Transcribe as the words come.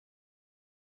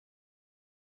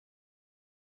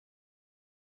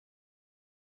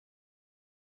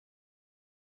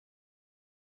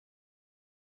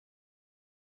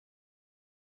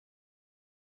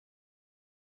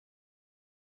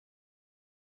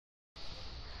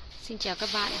Xin chào các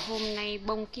bạn, hôm nay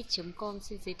Bongkids.com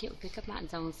xin giới thiệu với các bạn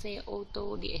dòng xe ô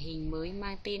tô địa hình mới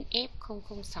mang tên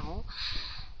F006.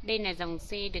 Đây là dòng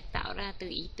xe được tạo ra từ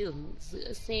ý tưởng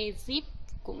giữa xe Jeep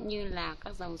cũng như là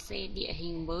các dòng xe địa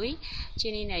hình mới, cho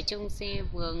nên là trông xe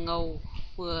vừa ngầu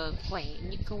vừa khỏe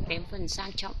nhưng không kém phần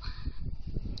sang trọng.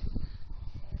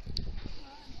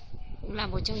 Cũng là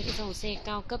một trong những dòng xe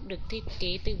cao cấp được thiết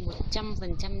kế từ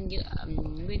 100% nhựa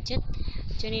nguyên chất,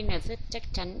 cho nên là rất chắc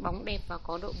chắn, bóng đẹp và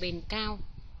có độ bền cao.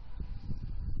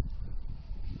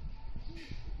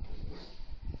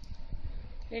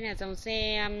 Đây là dòng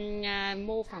xe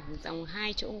mô phỏng dòng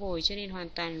 2 chỗ ngồi, cho nên hoàn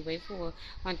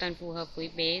toàn phù hợp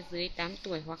với bé dưới 8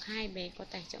 tuổi hoặc 2 bé có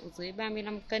tải trọng dưới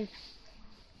 35 cân.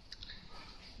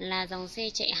 Là dòng xe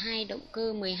chạy 2 động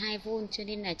cơ 12V, cho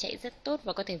nên là chạy rất tốt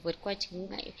và có thể vượt qua chướng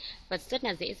ngại vật rất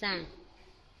là dễ dàng.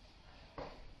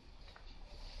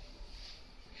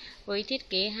 Với thiết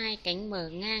kế 2 cánh mở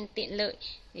ngang tiện lợi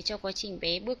để cho quá trình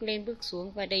bé bước lên bước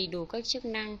xuống, và đầy đủ các chức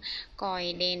năng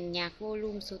còi, đèn, nhạc,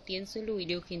 volume, số tiến, số lùi,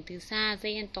 điều khiển từ xa,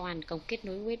 dây an toàn, cổng kết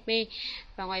nối USB.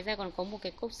 Và ngoài ra còn có một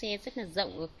cái cốp xe rất là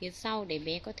rộng ở phía sau để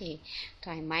bé có thể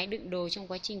thoải mái đựng đồ trong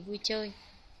quá trình vui chơi.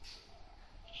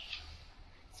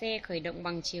 Xe khởi động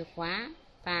bằng chìa khóa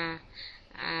và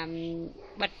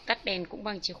bật tắt đèn cũng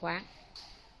bằng chìa khóa.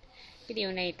 Cái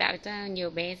điều này tạo ra nhiều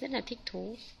bé rất là thích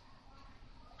thú.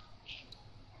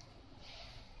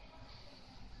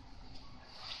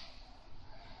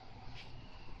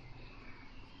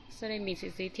 Sau đây mình sẽ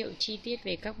giới thiệu chi tiết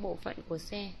về các bộ phận của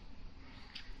xe.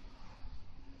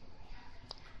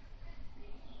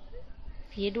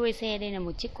 Phía đuôi xe đây là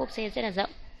một chiếc cốp xe rất là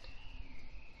rộng,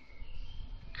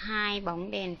 2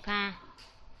 bóng đèn pha.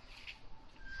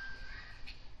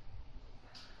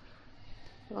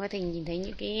 Các bạn có thể nhìn thấy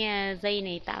những cái dây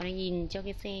này tạo nên nhìn cho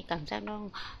cái xe cảm giác nó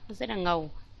rất là ngầu,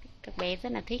 các bé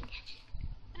rất là thích.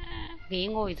 Ghế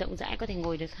ngồi rộng rãi, có thể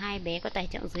ngồi được 2 bé có tải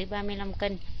trọng dưới 35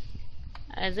 cân.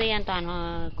 Dây an toàn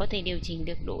có thể điều chỉnh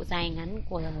được độ dài ngắn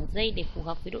của dây để phù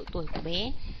hợp với độ tuổi của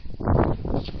bé.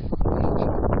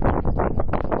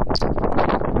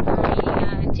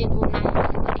 Trên vô lăng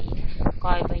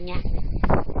còi và nhạc.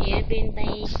 Phía bên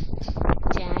tay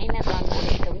trái là toàn bộ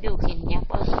hệ thống điều khiển nhạc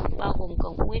bao gồm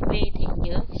cổng USB, thẻ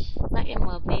nhớ, jack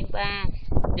MP3,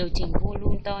 điều chỉnh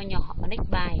volume to nhỏ, lách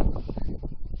bài.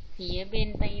 Phía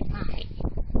bên tay phải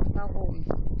bao gồm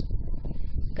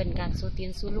cần gạt số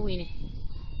tiến số lùi này,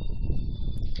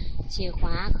 chìa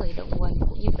khóa khởi động nguồn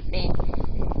cũng như bật đèn,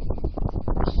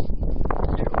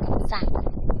 sạc.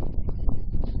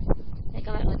 Đây,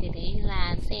 các bạn có thể thấy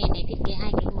là xe này thiết kế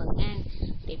 2 cánh mở ngang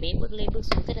để bé bước lên bước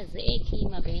xuống rất là dễ. Khi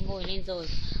mà bé ngồi lên rồi,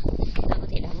 chúng ta có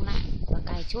thể đóng lại và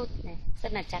cài chốt này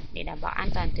rất là chặt để đảm bảo an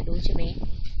toàn tuyệt đối cho bé.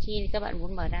 Khi các bạn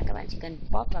muốn mở ra, các bạn chỉ cần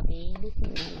bóp vào cái nút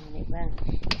này và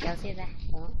kéo xe ra,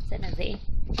 đó, rất là dễ.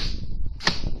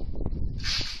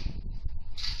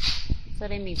 Sau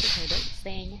đây mình sẽ khởi động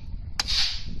xe nhé.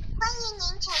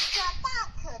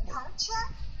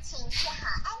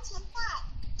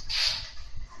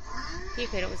 Khi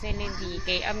khởi động xe lên thì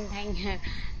cái âm thanh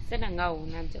rất là ngầu,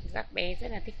 làm cho các bé rất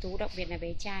là thích thú, đặc biệt là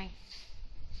bé trai.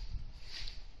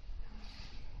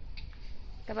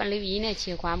 Các bạn lưu ý là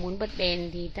chìa khóa muốn bật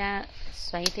đèn thì ta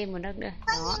xoáy thêm một nấc nữa.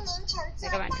 Đó. Đây,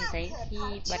 các bạn thấy khi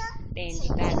bật đèn thì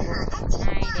ta được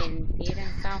 2 đèn phía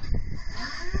đằng sau,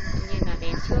 cũng như là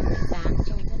đèn trước sáng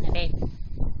trông rất là đẹp.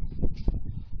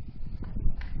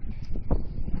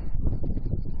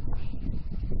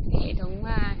 Hệ thống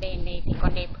đèn này thì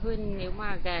còn đẹp hơn nếu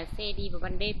mà xe đi vào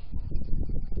ban đêm.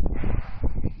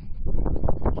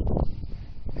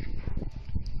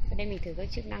 Ở đây mình thử các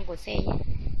chức năng của xe nhé.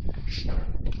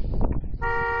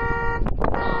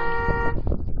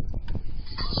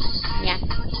 Nhạc.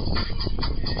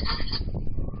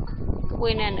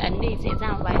 Quên là ấn thì sẽ ra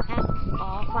một bài khác,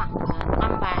 có khoảng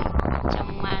 5 bài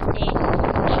trong xe.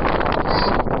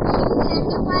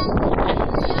 Ấn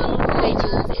xuống dây trừ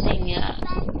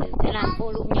sẽ làm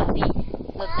volume nhỏ đi,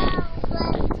 ngược lại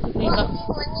ấn giữ dây cộng,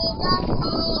 nhạc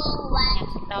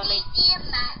sẽ to lên.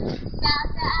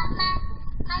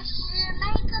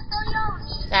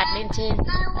 Gạt lên trên,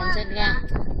 ấn chân ga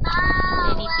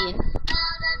để đi tiến.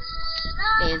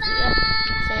 Để giữa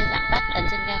xe giảm tắt, ấn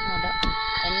chân ga hoạt động,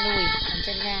 ấn lùi, ấn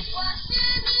chân ga.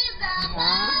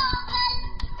 Đó.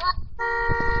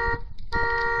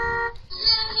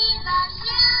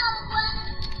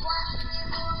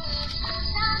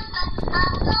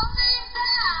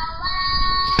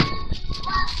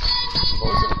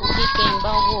 Bộ dụng cụ đi kèm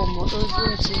bao gồm một đôi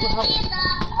gương chiếu hậu,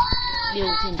 điều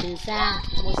khiển từ xa,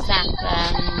 một sạc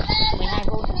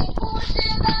 12V.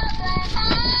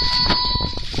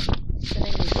 Sau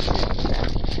đây mình sẽ thử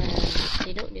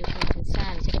chế độ điều khiển từ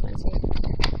xa để cho các bạn xem.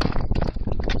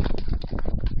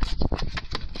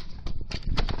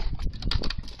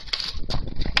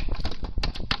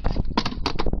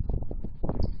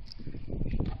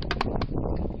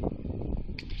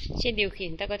 Trên điều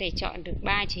khiển ta có thể chọn được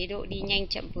 3 chế độ đi nhanh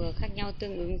chậm vừa khác nhau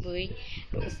tương ứng với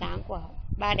độ sáng của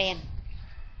 3 đèn.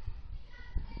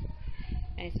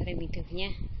 Đây, sau đây mình thử nhé.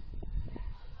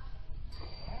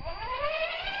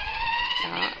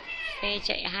 Đó, xe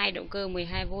chạy 2 động cơ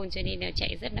 12V cho nên là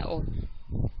chạy rất là ổn.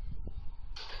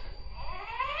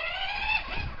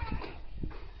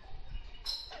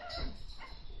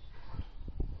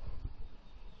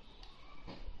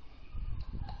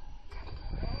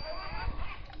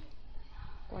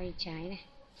 Quay trái này.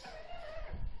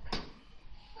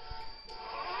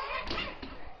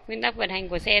 Nguyên tắc vận hành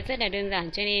của xe rất là đơn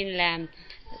giản cho nên là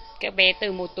các bé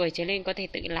từ 1 tuổi trở lên có thể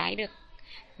tự lái được.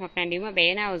 Hoặc là nếu mà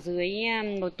bé nào dưới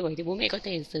 1 tuổi thì bố mẹ có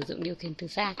thể sử dụng điều khiển từ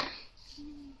xa.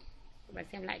 Các bạn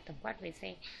xem lại tổng quát về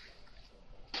xe.